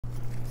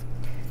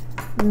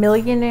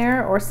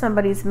Millionaire, or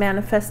somebody's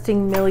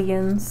manifesting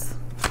millions.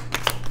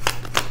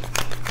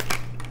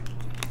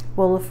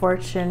 Wheel of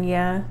Fortune,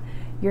 yeah.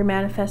 You're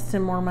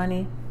manifesting more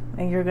money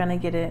and you're gonna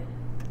get it.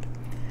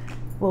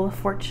 Wheel of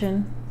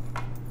Fortune.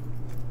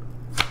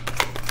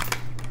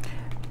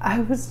 I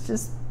was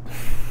just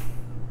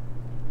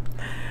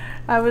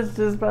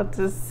about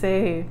to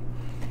say,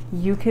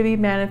 you could be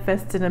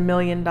manifesting $1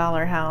 million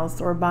house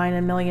or buying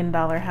 $1 million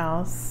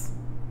house.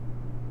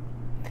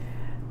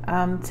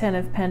 10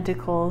 of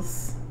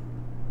Pentacles.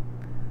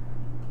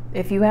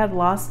 If you had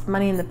lost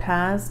money in the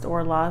past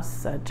or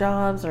lost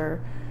jobs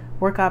or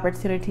work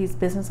opportunities,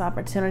 business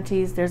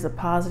opportunities, there's a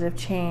positive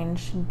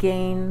change.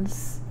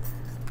 Gains,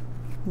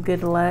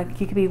 good luck.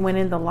 You could be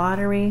winning the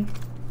lottery.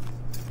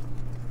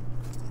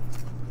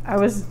 I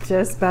was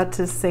just about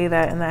to say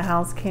that and the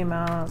house came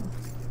out.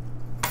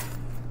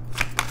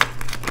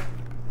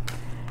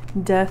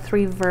 Death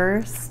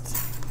reversed.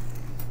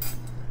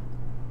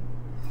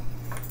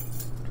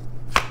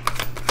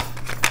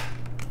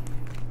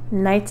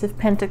 Knights of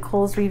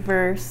Pentacles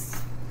reversed.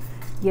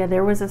 Yeah,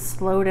 there was a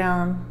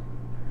slowdown.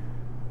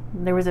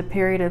 There was a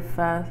period of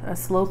a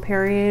slow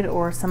period,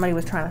 or somebody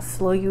was trying to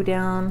slow you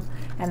down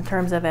in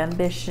terms of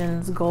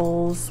ambitions,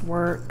 goals,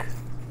 work.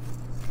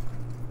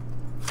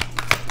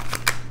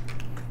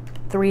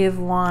 3 of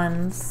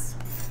Wands.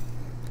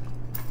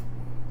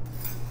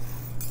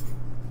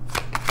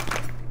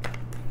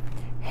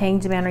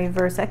 Hanged Man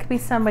reverse. That could be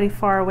somebody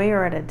far away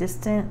or at a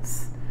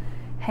distance.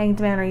 Hanged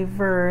Man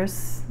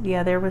reverse.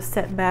 Yeah, there was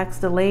setbacks,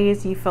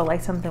 delays. You felt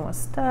like something was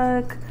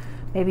stuck.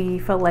 Maybe you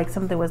felt like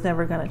something was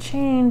never going to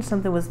change.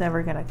 Something was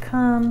never going to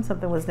come.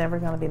 Something was never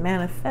going to be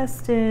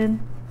manifested.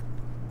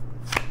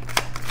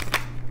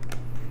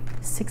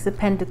 6 of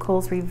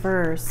Pentacles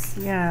reverse.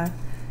 Yeah.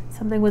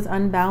 Something was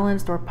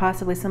unbalanced, or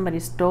possibly somebody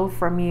stole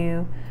from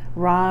you,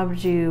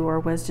 robbed you, or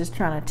was just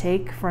trying to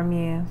take from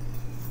you.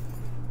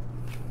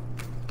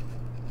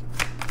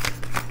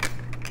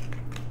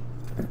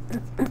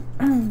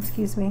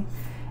 Excuse me.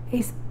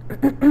 Ace,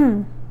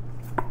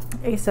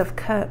 Ace of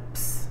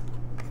Cups.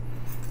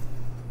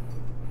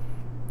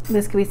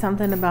 This could be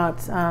something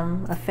about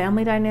a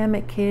family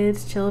dynamic,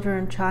 kids,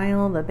 children,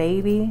 child, a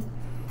baby,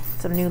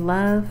 some new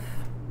love.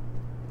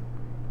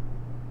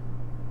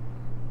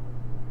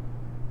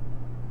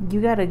 You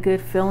got a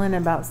good feeling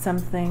about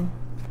something.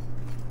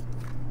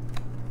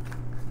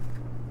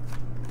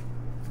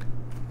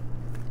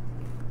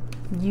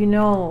 You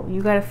know,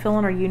 you got a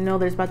feeling, or you know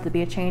there's about to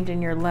be a change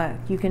in your luck.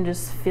 You can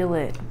just feel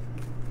it.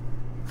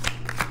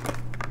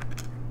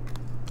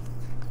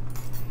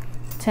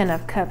 10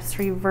 of Cups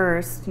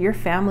reversed. Your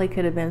family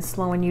could have been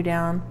slowing you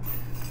down,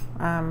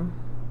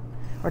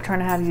 or trying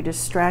to have you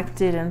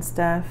distracted and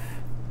stuff,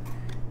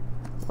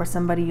 or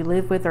somebody you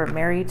live with or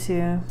married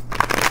to.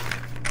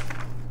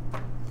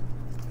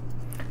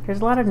 There's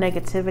a lot of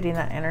negativity in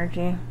that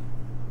energy.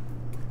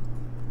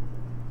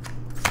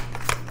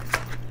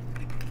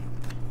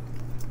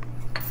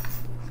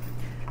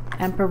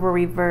 Emperor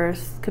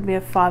reverse. Could be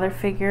a father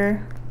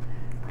figure.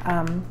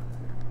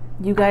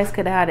 You guys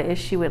could have had an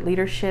issue with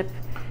leadership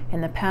in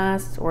the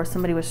past, or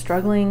somebody was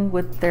struggling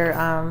with their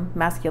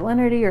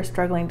masculinity, or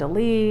struggling to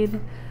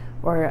lead,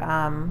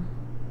 or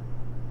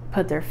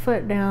put their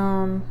foot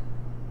down.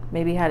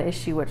 Maybe had an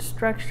issue with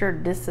structure,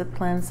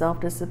 discipline,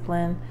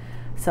 self-discipline,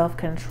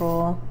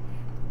 self-control,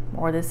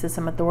 or this is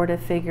some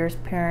authoritative figures,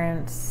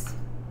 parents.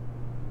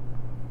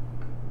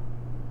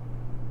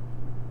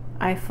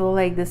 I feel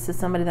like this is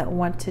somebody that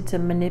wanted to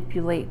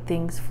manipulate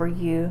things for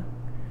you.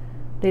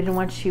 They didn't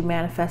want you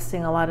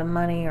manifesting a lot of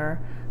money, or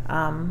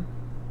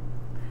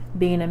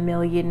being a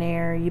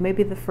millionaire. You may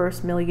be the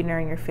first millionaire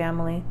in your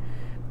family.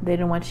 They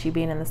didn't want you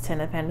being in this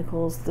 10 of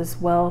Pentacles, this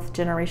wealth,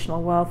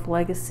 generational wealth,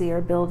 legacy, or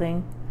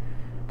building.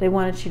 They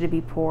wanted you to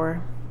be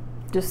poor,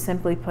 just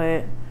simply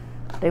put.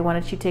 They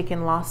wanted you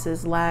taking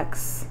losses,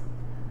 lacks.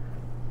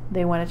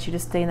 They wanted you to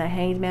stay in that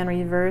Hanged Man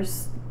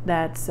reverse,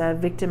 that's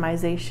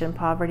victimization,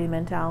 poverty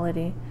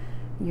mentality.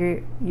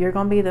 You're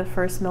going to be the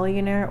first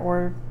millionaire,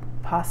 or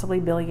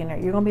possibly billionaire.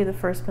 You're going to be the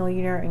first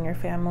millionaire in your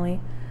family.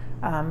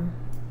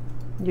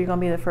 You're going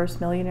to be the first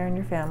millionaire in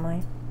your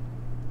family.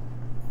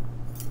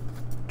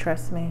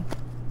 Trust me.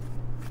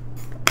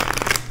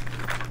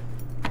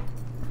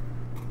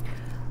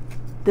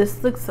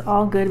 This looks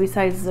all good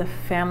besides the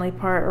family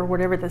part, or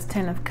whatever this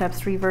 10 of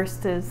Cups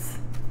reversed is.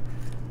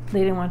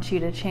 They didn't want you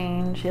to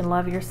change and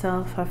love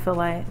yourself, I feel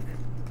like.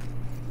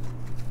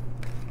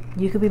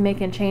 You could be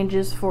making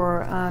changes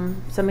for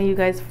some of you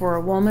guys, for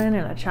a woman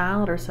and a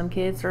child, or some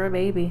kids, or a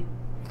baby.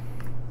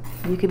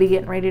 You could be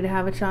getting ready to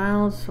have a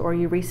child, or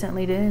you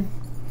recently did.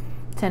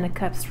 10 of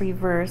Cups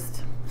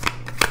reversed.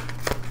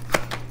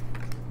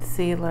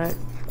 See, look.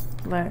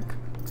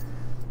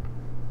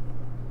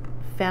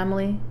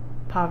 Family,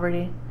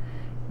 poverty.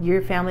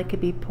 Your family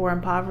could be poor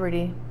and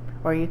poverty,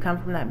 or you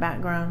come from that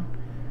background.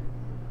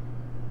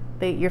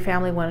 Your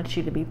family wanted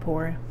you to be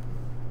poor.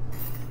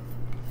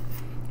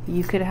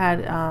 You could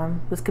have had,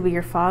 this could be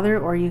your father,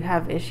 or you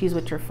have issues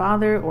with your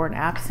father, or an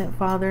absent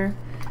father.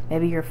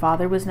 Maybe your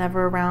father was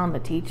never around to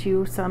teach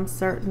you some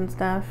certain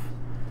stuff.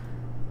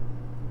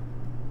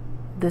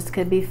 This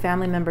could be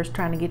family members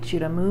trying to get you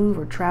to move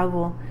or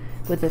travel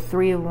with the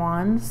Three of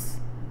Wands,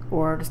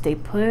 or to stay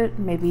put,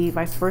 maybe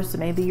vice versa.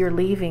 Maybe you're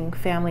leaving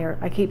family, or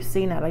I keep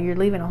seeing that, like you're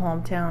leaving a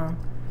hometown.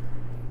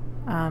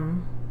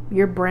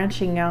 You're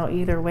branching out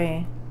either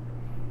way.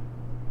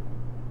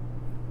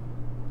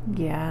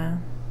 Yeah.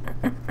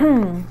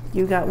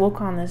 You got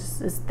woke on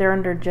this. They're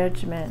under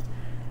judgment.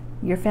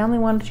 Your family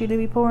wanted you to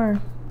be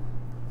poor.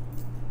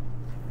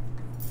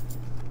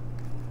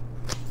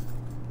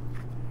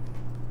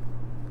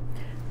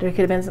 There could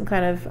have been some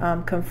kind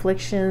of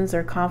conflictions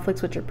or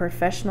conflicts with your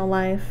professional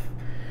life.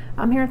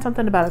 I'm hearing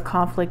something about a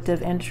conflict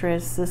of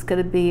interest. This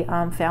could be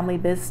family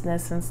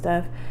business and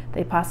stuff.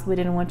 They possibly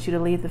didn't want you to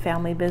leave the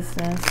family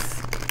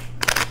business.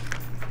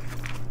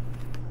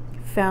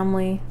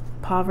 Family,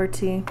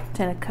 poverty,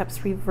 Ten of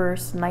Cups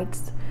reversed,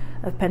 Knight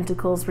of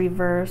Pentacles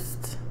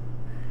reversed.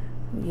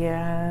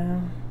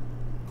 Yeah.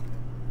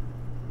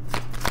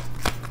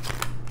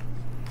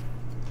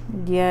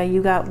 Yeah,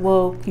 you got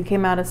woke. You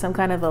came out of some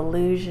kind of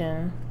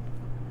illusion.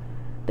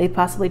 They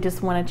possibly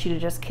just wanted you to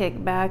just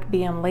kick back,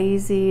 being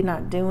lazy,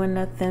 not doing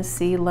nothing.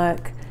 See,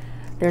 luck.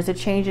 There's a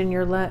change in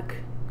your luck.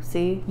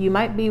 See, you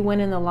might be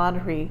winning the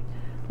lottery,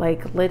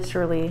 like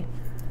literally.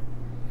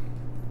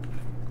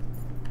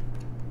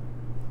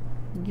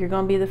 You're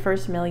going to be the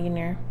first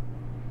millionaire.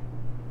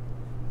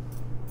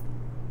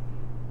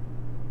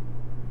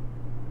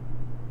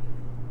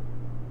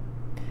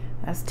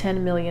 That's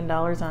 $10 million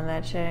on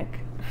that check.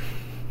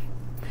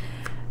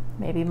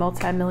 Maybe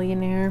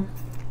multi-millionaire.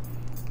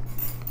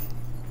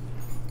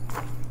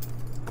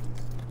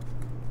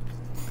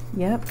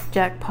 Yep,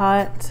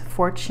 jackpot,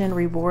 fortune,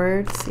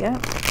 rewards.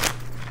 Yep,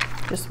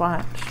 just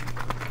watch.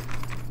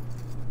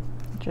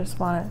 Just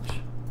watch.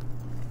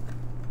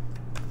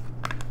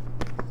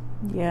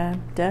 Yeah,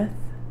 death.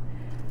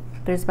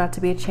 There's about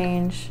to be a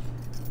change.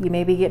 You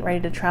may be getting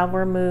ready to travel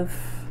or move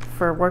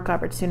for work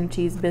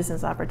opportunities,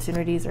 business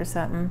opportunities, or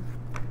something.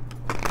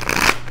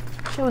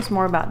 Show us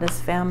more about this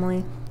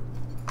family.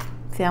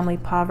 Family,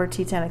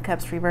 poverty, Ten of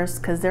Cups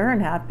reversed, because they're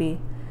unhappy.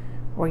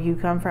 Or you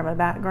come from a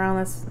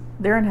background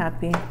they're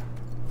unhappy.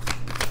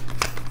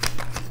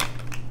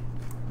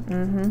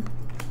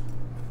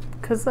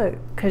 Because look,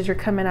 because you're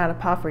coming out of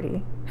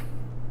poverty.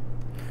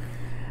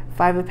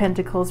 Five of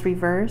Pentacles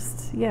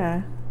reversed.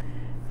 Yeah.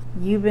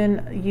 You've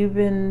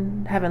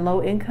been having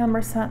low income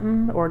or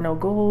something, or no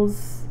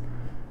goals,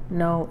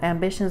 no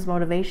ambitions,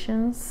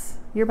 motivations.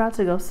 You're about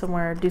to go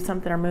somewhere, do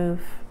something, or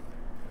move.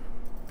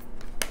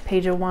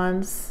 Page of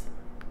Wands,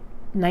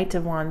 Knight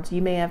of Wands.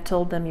 You may have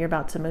told them you're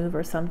about to move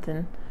or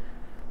something.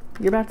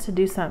 You're about to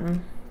do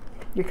something.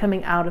 You're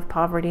coming out of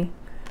poverty.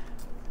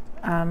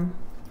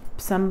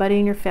 Somebody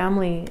in your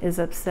family is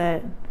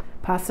upset,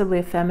 possibly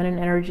a feminine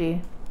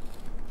energy.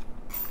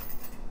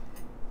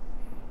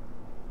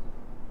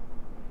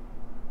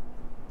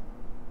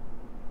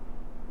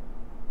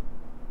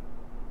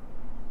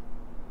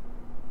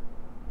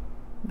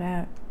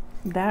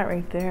 That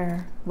right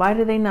there. Why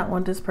do they not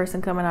want this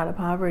person coming out of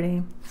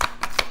poverty?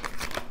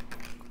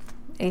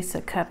 Ace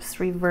of Cups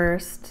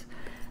reversed.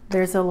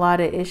 There's a lot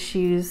of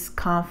issues,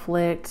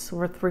 conflicts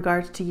with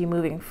regards to you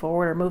moving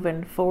forward, or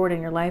moving forward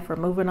in your life, or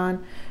moving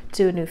on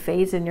to a new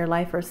phase in your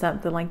life, or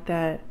something like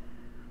that.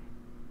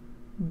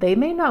 They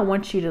may not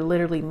want you to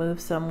literally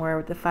move somewhere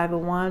with the Five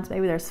of Wands.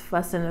 Maybe there's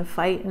fussing and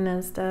fighting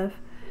and stuff.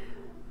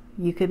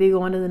 You could be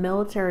going to the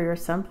military or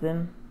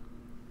something.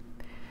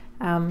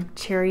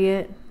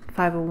 Chariot,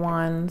 Five of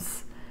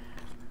Wands.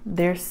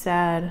 They're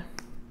sad.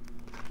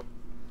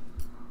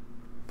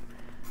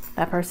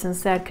 That person's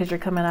sad because you're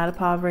coming out of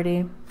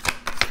poverty.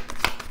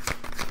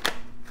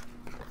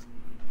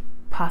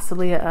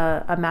 Possibly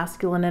a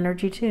masculine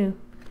energy too.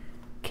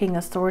 King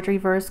of Swords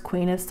reversed,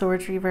 Queen of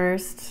Swords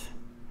reversed.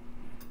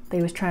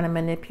 They was trying to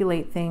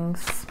manipulate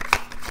things.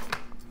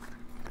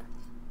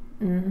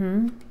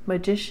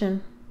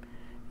 Magician.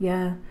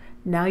 Yeah.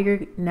 Now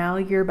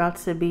you're about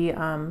to be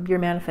you're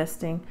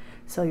manifesting.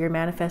 So you're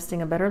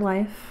manifesting a better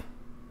life,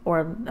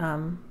 or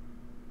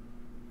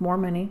more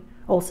money.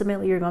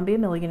 Ultimately, you're going to be a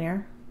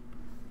millionaire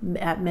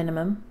at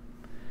minimum.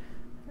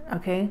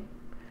 Okay?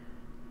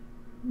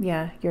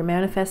 Yeah, you're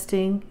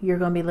manifesting. You're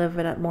going to be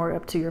living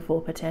up to your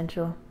full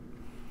potential.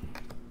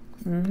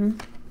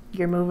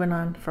 You're moving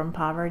on from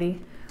poverty,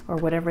 or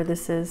whatever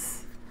this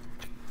is.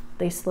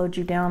 They slowed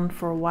you down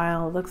for a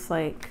while. It looks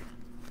like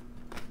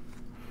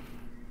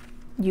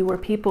you were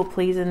people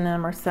pleasing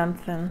them or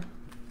something.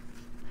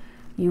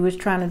 You was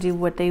trying to do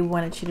what they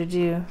wanted you to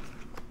do.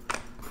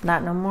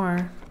 Not no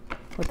more.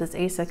 With this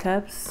Ace of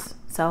Cups,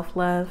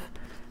 self-love,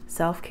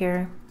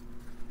 self-care.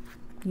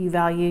 You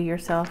value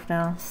yourself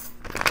now.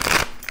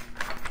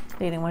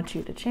 They didn't want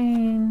you to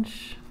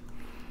change.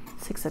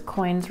 Six of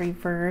Coins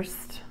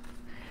reversed.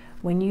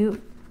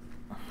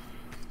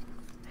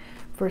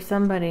 For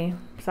somebody,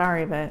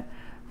 sorry, but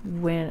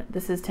when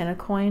this is 10 of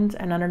Coins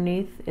and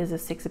underneath is a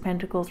 6 of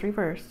Pentacles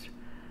reversed.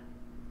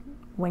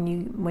 When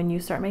you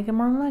start making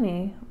more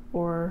money,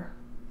 or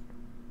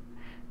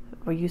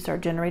you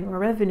start generating more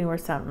revenue or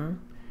something,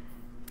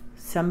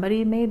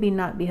 somebody maybe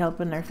not be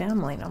helping their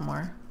family no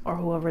more, or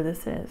whoever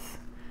this is.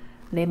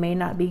 They may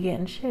not be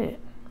getting shit.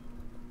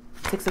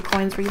 6 of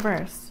Coins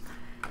reversed.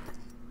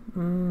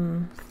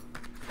 2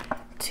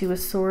 of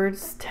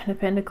Swords, 10 of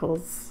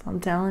Pentacles. I'm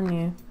telling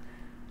you.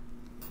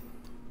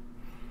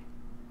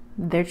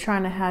 They're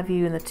trying to have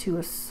you in the 2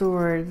 of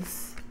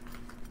Swords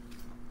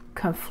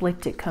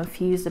conflicted,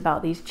 confused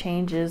about these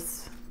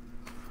changes.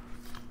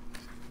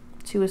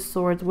 2 of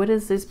Swords. What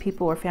is this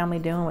people or family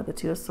doing with the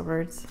 2 of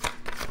Swords?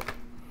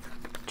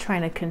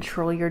 Trying to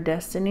control your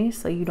destiny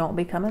so you don't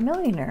become a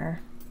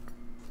millionaire.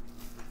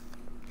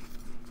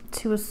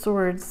 2 of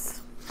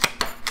Swords.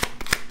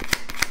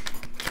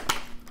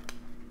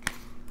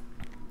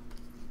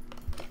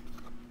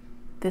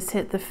 This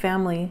hit the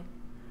family.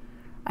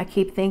 I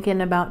keep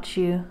thinking about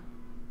you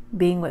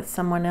being with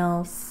someone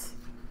else.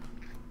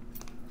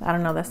 I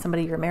don't know, that's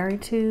somebody you're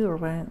married to or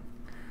what.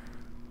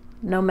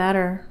 No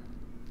matter.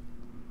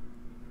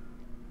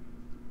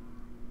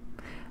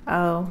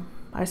 Oh,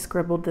 I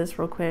scribbled this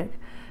real quick.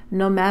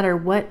 No matter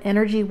what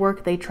energy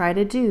work they try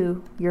to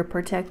do, you're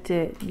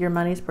protected. Your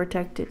money's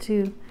protected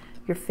too.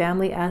 Your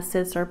family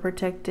assets are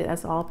protected.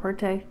 That's all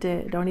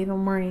protected. Don't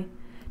even worry.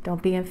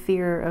 Don't be in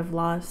fear of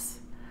loss.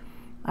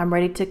 I'm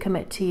ready to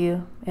commit to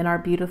you in our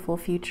beautiful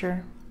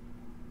future.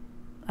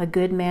 A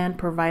good man,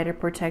 provider,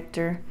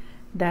 protector.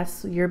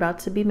 You're about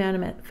to be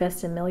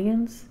manifesting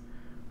millions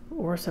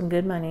or some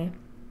good money.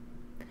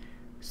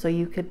 So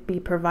you could be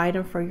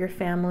providing for your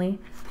family.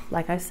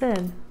 Like I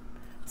said,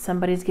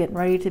 somebody's getting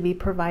ready to be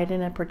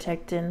providing and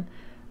protecting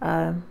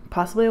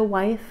possibly a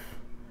wife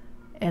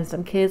and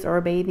some kids or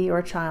a baby or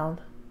a child.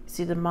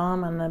 See the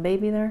mom and the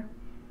baby there?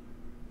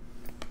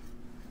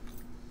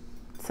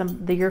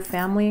 Your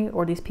family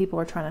or these people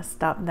are trying to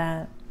stop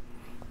that.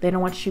 They don't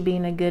want you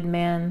being a good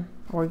man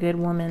or a good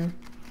woman.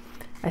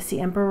 I see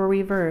Emperor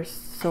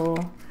reversed. So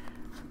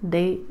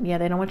they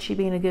don't want you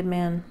being a good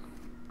man.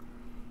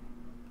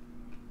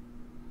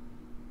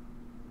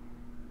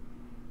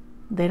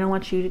 They don't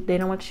want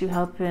you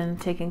helping,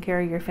 taking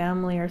care of your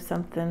family or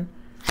something,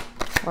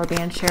 or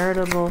being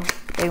charitable.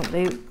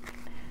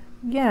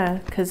 Yeah,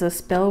 because of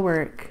spell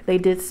work. They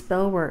did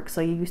spell work,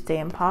 so you stay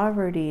in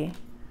poverty.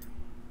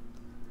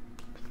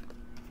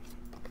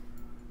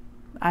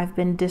 I've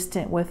been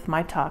distant with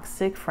my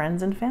toxic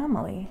friends and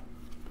family.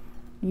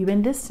 You've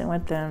been distant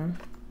with them.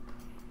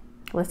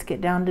 Let's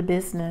get down to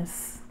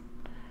business.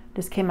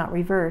 This came out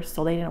reversed,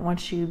 so they didn't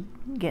want you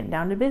getting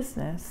down to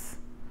business.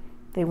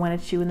 They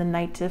wanted you in the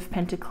Knight of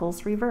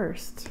Pentacles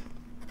reversed.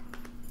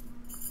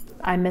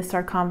 I miss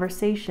our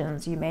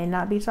conversations. You may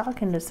not be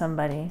talking to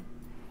somebody.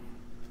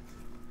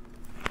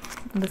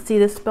 Let's see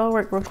this spell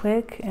work real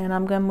quick, and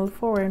I'm going to move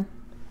forward.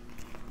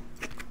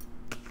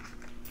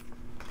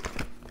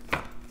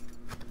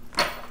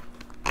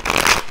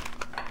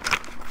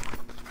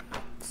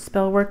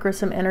 Spell work or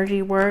some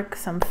energy work,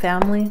 some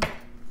family.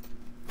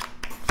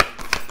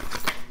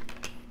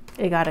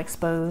 It got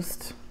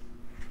exposed.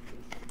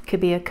 Could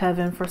be a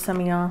coven for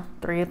some of y'all.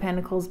 3 of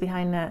Pentacles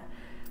behind that.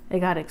 It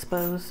got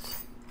exposed.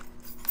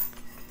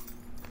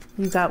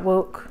 You got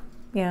woke.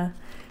 Yeah.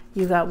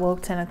 You got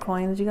woke. 10 of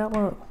Coins. You got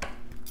woke.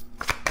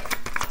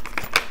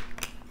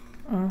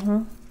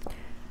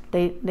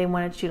 They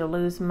wanted you to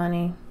lose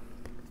money.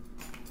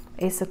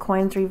 Ace of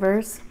Coins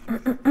reverse.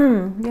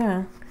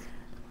 Yeah.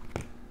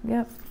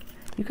 Yep.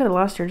 You could have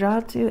lost your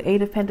job too.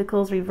 8 of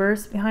Pentacles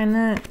reverse behind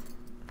that.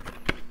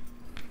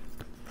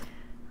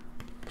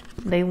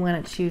 They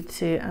wanted you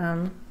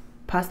to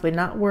possibly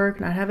not work,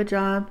 not have a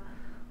job,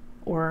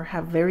 or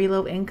have very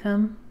low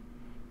income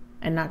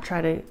and not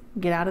try to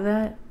get out of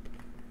that.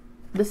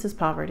 This is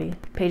poverty.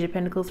 Page of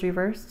Pentacles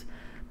reversed.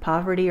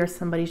 Poverty, or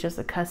somebody's just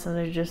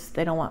accustomed to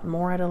they don't want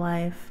more out of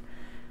life.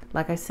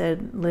 Like I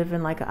said,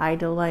 living like an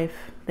idle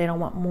life. They don't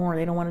want more.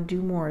 They don't want to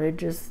do more. They're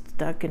just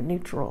stuck in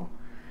neutral.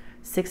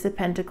 6 of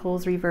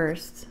Pentacles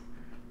reversed.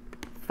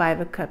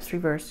 5 of Cups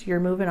reversed. You're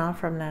moving on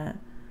from that.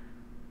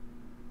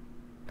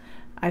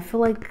 I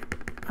feel like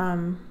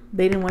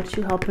they didn't want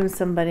you helping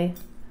somebody.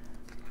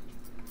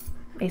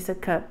 Ace of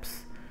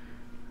Cups.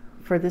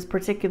 For this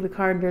particular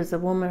card, there's a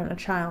woman and a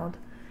child.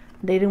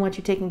 They didn't want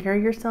you taking care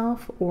of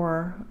yourself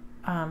or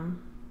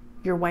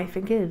your wife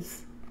and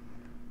kids.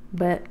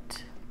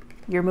 But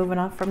you're moving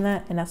on from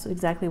that, and that's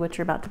exactly what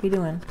you're about to be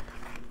doing.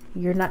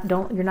 You're not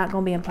going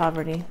to be in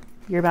poverty.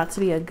 You're about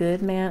to be a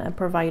good man, a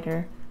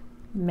provider,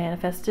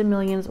 manifested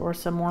millions or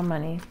some more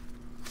money.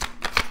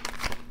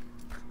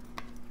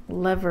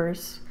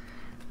 Lovers.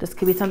 This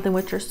could be something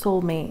with your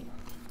soulmate.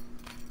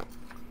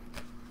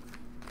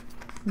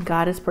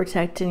 God is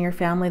protecting your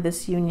family,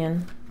 this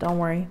union. Don't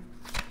worry.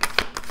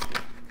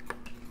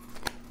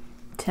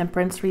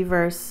 Temperance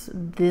reverse.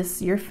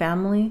 Your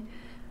family,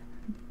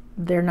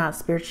 they're not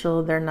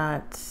spiritual. They're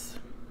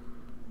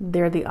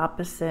the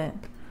opposite.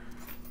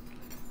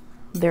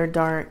 They're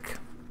dark.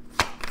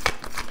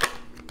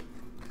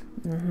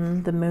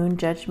 The Moon,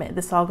 Judgment.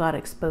 This all got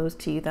exposed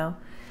to you though.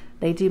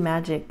 They do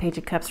magic. Page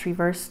of Cups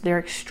reversed. They're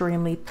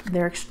extremely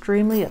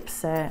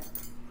upset,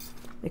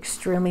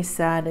 extremely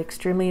sad,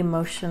 extremely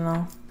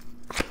emotional.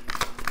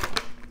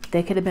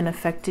 They could have been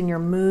affecting your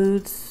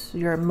moods,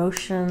 your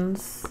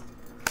emotions.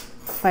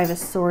 Five of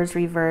Swords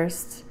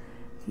reversed.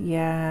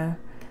 Yeah,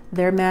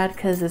 they're mad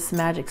because this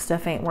magic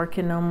stuff ain't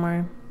working no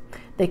more.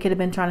 They could have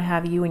been trying to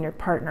have you and your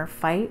partner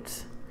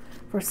fight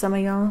for some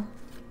of y'all,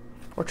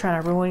 or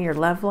trying to ruin your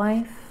love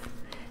life,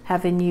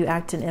 having you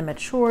acting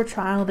immature,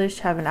 childish,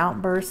 having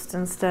outbursts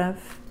and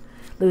stuff,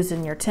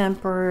 losing your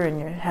temper and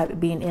you're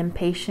being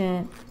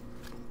impatient.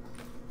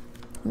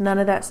 None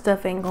of that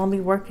stuff ain't gonna be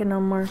working no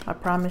more, I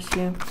promise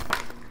you.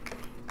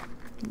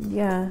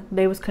 Yeah,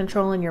 they was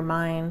controlling your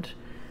mind.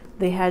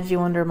 They had you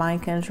under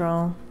mind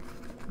control,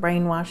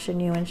 brainwashing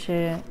you and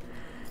shit,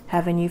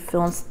 having you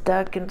feeling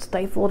stuck and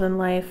stifled in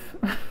life.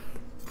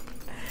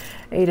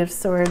 Eight of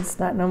Swords,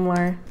 not no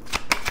more.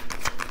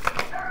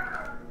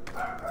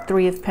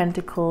 Three of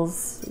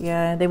Pentacles.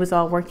 Yeah, they was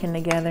all working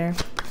together.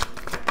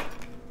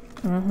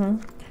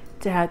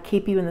 To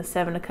keep you in the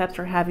Seven of Cups,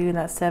 or have you in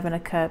that Seven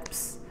of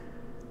Cups.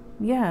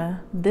 Yeah,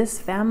 this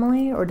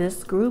family or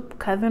this group,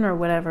 coven or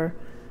whatever,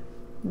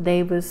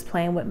 they was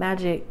playing with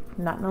magic.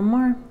 Not no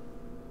more.